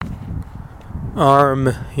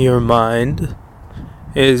Arm Your Mind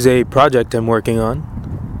is a project I'm working on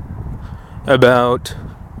about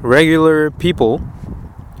regular people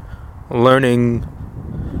learning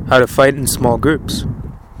how to fight in small groups.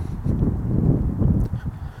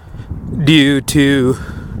 Due to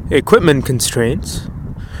equipment constraints,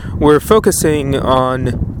 we're focusing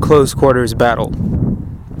on close quarters battle.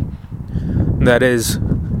 That is,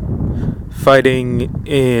 fighting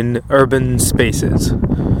in urban spaces,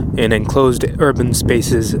 in enclosed urban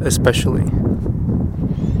spaces especially.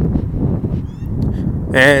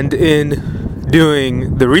 And in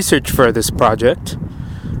doing the research for this project,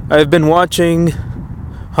 I've been watching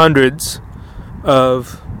hundreds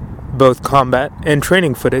of both combat and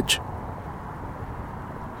training footage.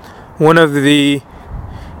 One of the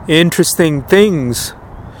interesting things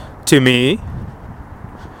to me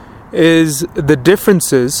is the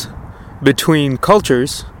differences between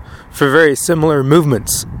cultures for very similar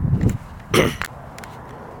movements.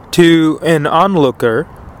 To an onlooker,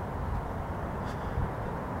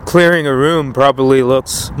 clearing a room probably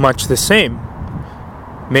looks much the same.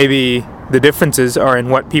 Maybe the differences are in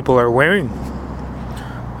what people are wearing.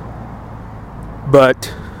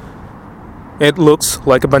 But it looks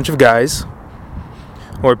like a bunch of guys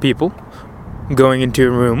or people going into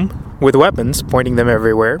a room with weapons, pointing them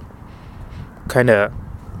everywhere, kind of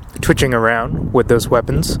twitching around with those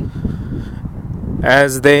weapons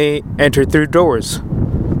as they enter through doors.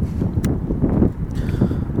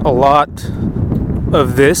 A lot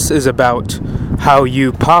of this is about how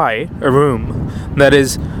you pie a room. That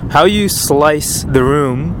is, how you slice the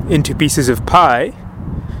room into pieces of pie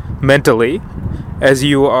mentally as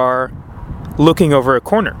you are looking over a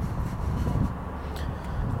corner.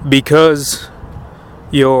 Because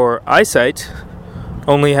your eyesight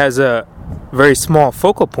only has a very small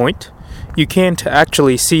focal point, you can't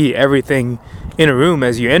actually see everything in a room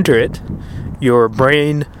as you enter it. Your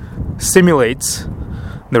brain simulates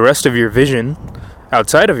the rest of your vision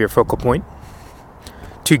outside of your focal point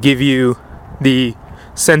to give you the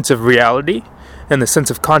sense of reality and the sense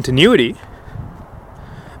of continuity.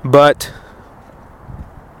 But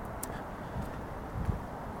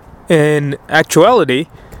in actuality,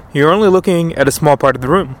 you're only looking at a small part of the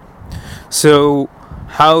room. So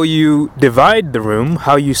how you divide the room,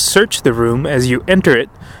 how you search the room as you enter it,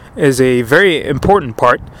 is a very important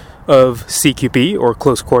part of CQB, or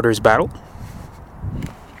close quarters battle.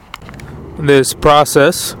 This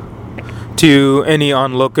process, to any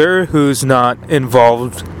onlooker who's not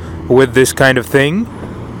involved with this kind of thing,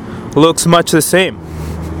 looks much the same,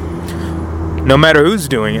 no matter who's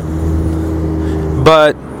doing it.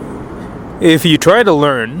 But if you try to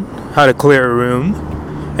learn how to clear a room,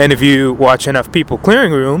 and if you watch enough people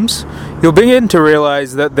clearing rooms, you'll begin to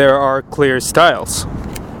realize that there are clear styles.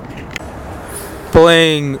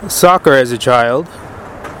 Playing soccer as a child,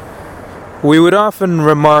 we would often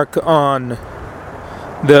remark on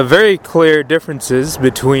the very clear differences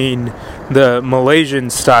between the Malaysian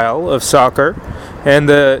style of soccer and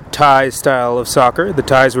the Thai style of soccer. The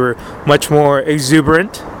Thais were much more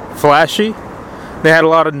exuberant, flashy. They had a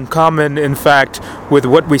lot in common, in fact, with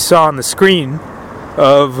what we saw on the screen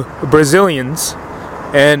of Brazilians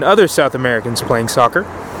and other South Americans playing soccer.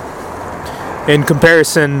 In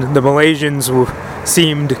comparison, the Malaysians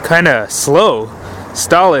seemed kind of slow,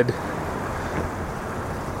 stolid,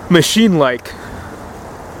 machine-like.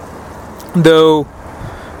 Though,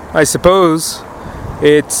 I suppose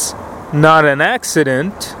it's not an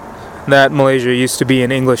accident that Malaysia used to be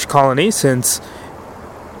an English colony, since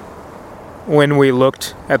when we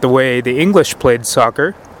looked at the way the English played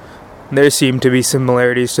soccer, there seemed to be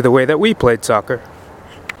similarities to the way that we played soccer.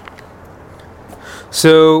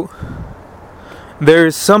 So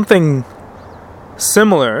there's something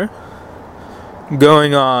similar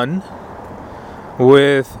going on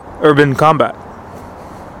with urban combat.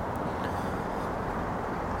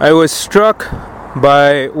 I was struck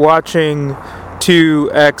by watching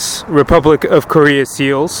two ex-Republic of Korea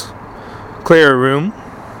SEALs clear a room.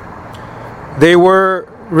 They were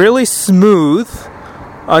really smooth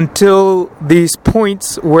until these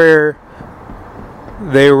points where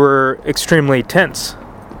they were extremely tense.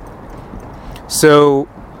 So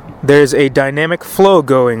there's a dynamic flow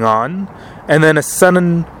going on, and then a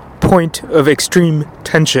sudden point of extreme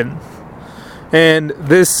tension. And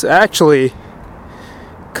this actually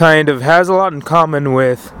kind of has a lot in common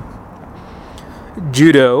with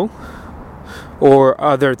judo or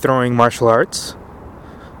other throwing martial arts.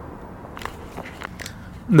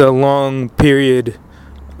 The long period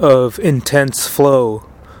of intense flow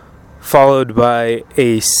followed by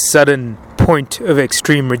a sudden point of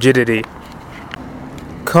extreme rigidity.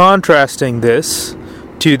 Contrasting this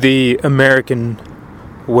to the American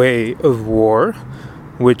way of war,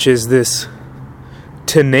 which is this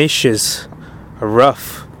tenacious,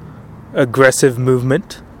 rough, aggressive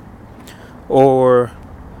movement, or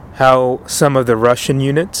how some of the Russian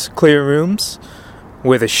units clear rooms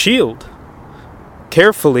with a shield,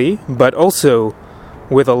 carefully, but also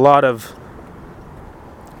with a lot of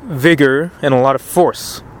vigor and a lot of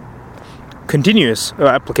force. Continuous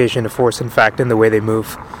application of force, in fact, in the way they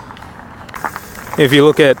move. If you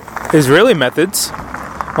look at Israeli methods,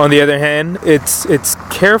 on the other hand, it's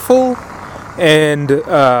careful and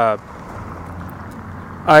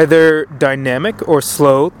either dynamic or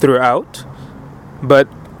slow throughout, but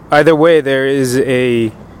either way there is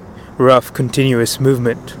a rough, continuous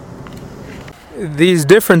movement. These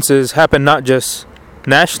differences happen not just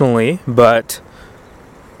nationally, but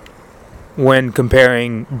when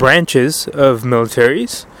comparing branches of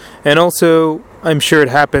militaries, and also I'm sure it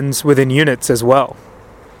happens within units as well.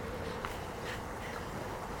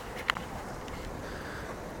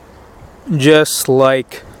 Just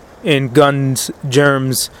like in Guns,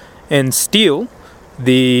 Germs, and Steel,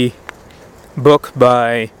 the book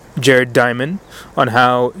by Jared Diamond on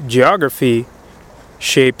how geography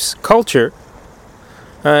shapes culture,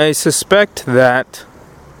 I suspect that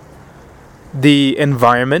the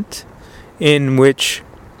environment in which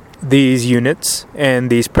these units and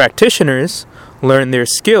these practitioners learn their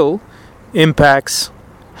skill impacts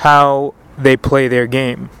how they play their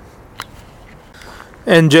game.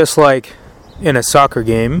 And just like in a soccer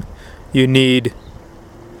game, you need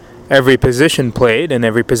every position played, and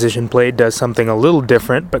every position played does something a little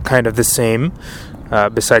different, but kind of the same,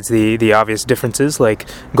 besides the obvious differences like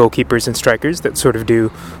goalkeepers and strikers that sort of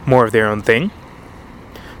do more of their own thing.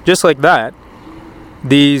 Just like that,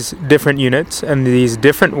 these different units and these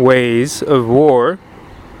different ways of war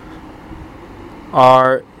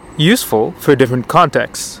are useful for different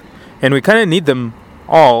contexts, and we kind of need them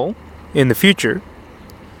all in the future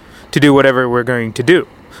to do whatever we're going to do,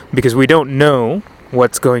 because we don't know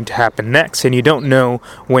what's going to happen next, and you don't know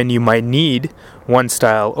when you might need one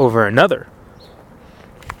style over another.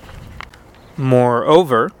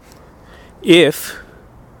 Moreover, if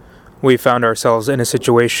we found ourselves in a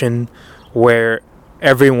situation where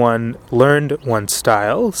everyone learned one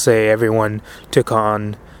style, say everyone took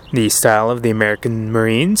on the style of the American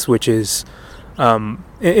Marines, which is,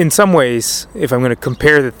 in some ways, if I'm going to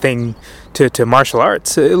compare the thing to martial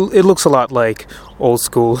arts, it looks a lot like old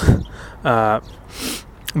school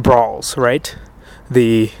brawls, right?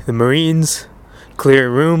 The Marines clear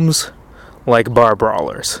rooms like bar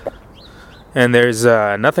brawlers. And there's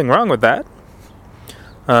nothing wrong with that.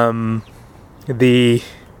 The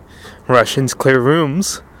Russians clear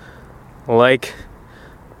rooms like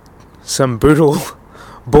some brutal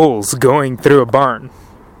bulls going through a barn.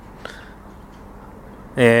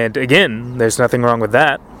 And again, there's nothing wrong with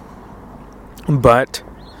that. But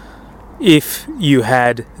if you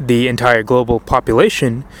had the entire global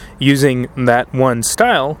population using that one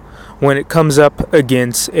style, when it comes up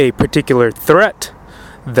against a particular threat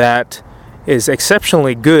that is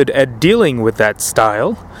exceptionally good at dealing with that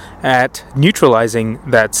style, at neutralizing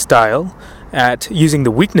that style, at using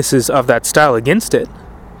the weaknesses of that style against it,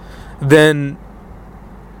 then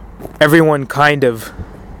everyone kind of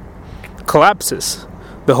collapses.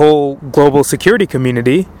 The whole global security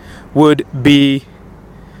community would be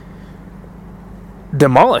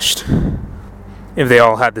demolished if they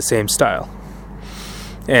all had the same style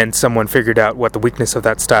and someone figured out what the weakness of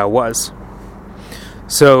that style was.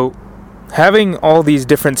 So having all these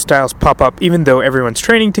different styles pop up, even though everyone's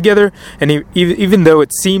training together, and even though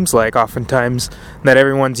it seems like oftentimes that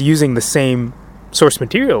everyone's using the same source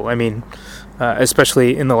material, I mean,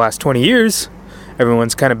 especially in the last 20 years,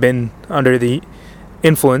 everyone's kind of been under the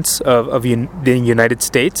influence of the United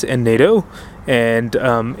States and NATO, and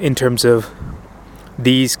in terms of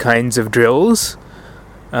these kinds of drills.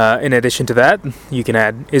 In addition to that, you can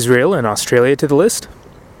add Israel and Australia to the list.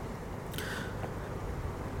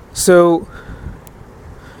 So,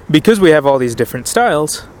 because we have all these different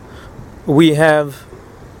styles, we have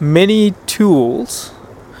many tools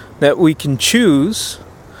that we can choose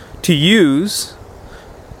to use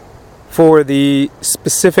for the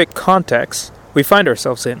specific context we find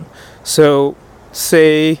ourselves in. So,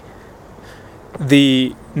 say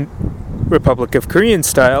the Republic of Korean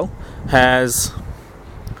style has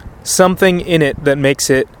something in it that makes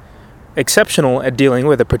it exceptional at dealing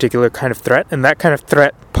with a particular kind of threat, and that kind of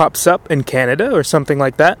threat pops up in Canada or something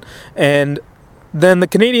like that, and then the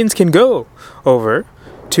Canadians can go over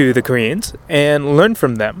to the Koreans and learn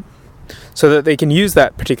from them so that they can use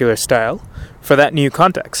that particular style for that new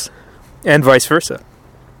context, and vice versa.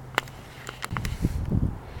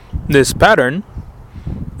 this pattern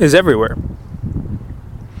is everywhere.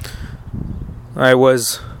 I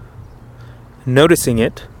was noticing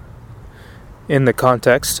it in the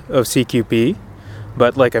context of CQP,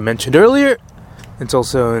 but like I mentioned earlier, it's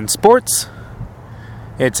also in sports,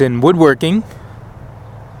 it's in woodworking.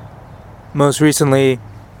 Most recently,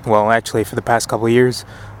 well, actually for the past couple of years,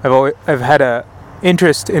 I've had a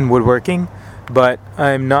interest in woodworking, but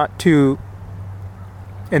I'm not too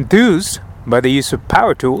enthused by the use of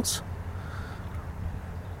power tools.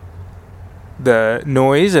 The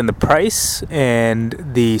noise and the price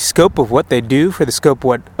and the scope of what they do for the scope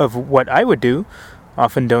of what I would do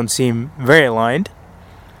often don't seem very aligned,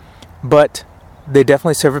 but they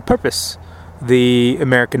definitely serve a purpose. The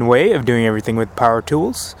American way of doing everything with power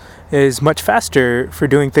tools is much faster for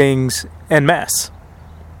doing things en masse.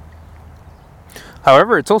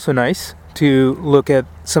 However, it's also nice to look at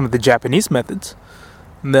some of the Japanese methods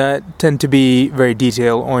that tend to be very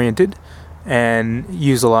detail-oriented and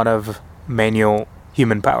use a lot of manual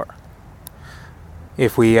human power.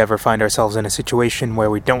 If we ever find ourselves in a situation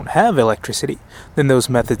where we don't have electricity, then those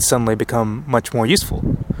methods suddenly become much more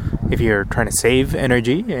useful. If you're trying to save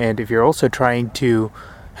energy, and if you're also trying to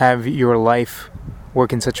have your life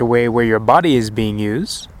work in such a way where your body is being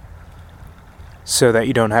used, so that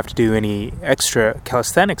you don't have to do any extra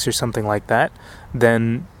calisthenics or something like that,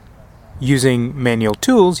 then using manual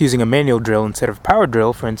tools, using a manual drill instead of a power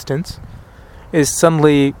drill, for instance, is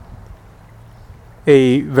suddenly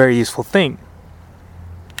a very useful thing.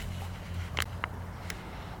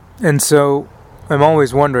 And so I'm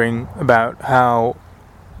always wondering about how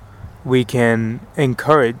we can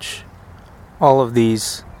encourage all of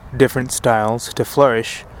these different styles to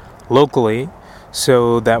flourish locally,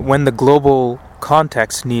 so that when the global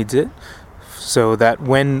context needs it, so that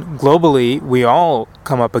when globally we all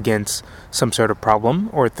come up against some sort of problem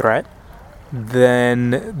or threat,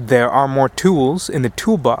 then there are more tools in the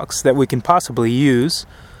toolbox that we can possibly use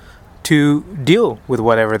to deal with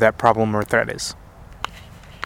whatever that problem or threat is.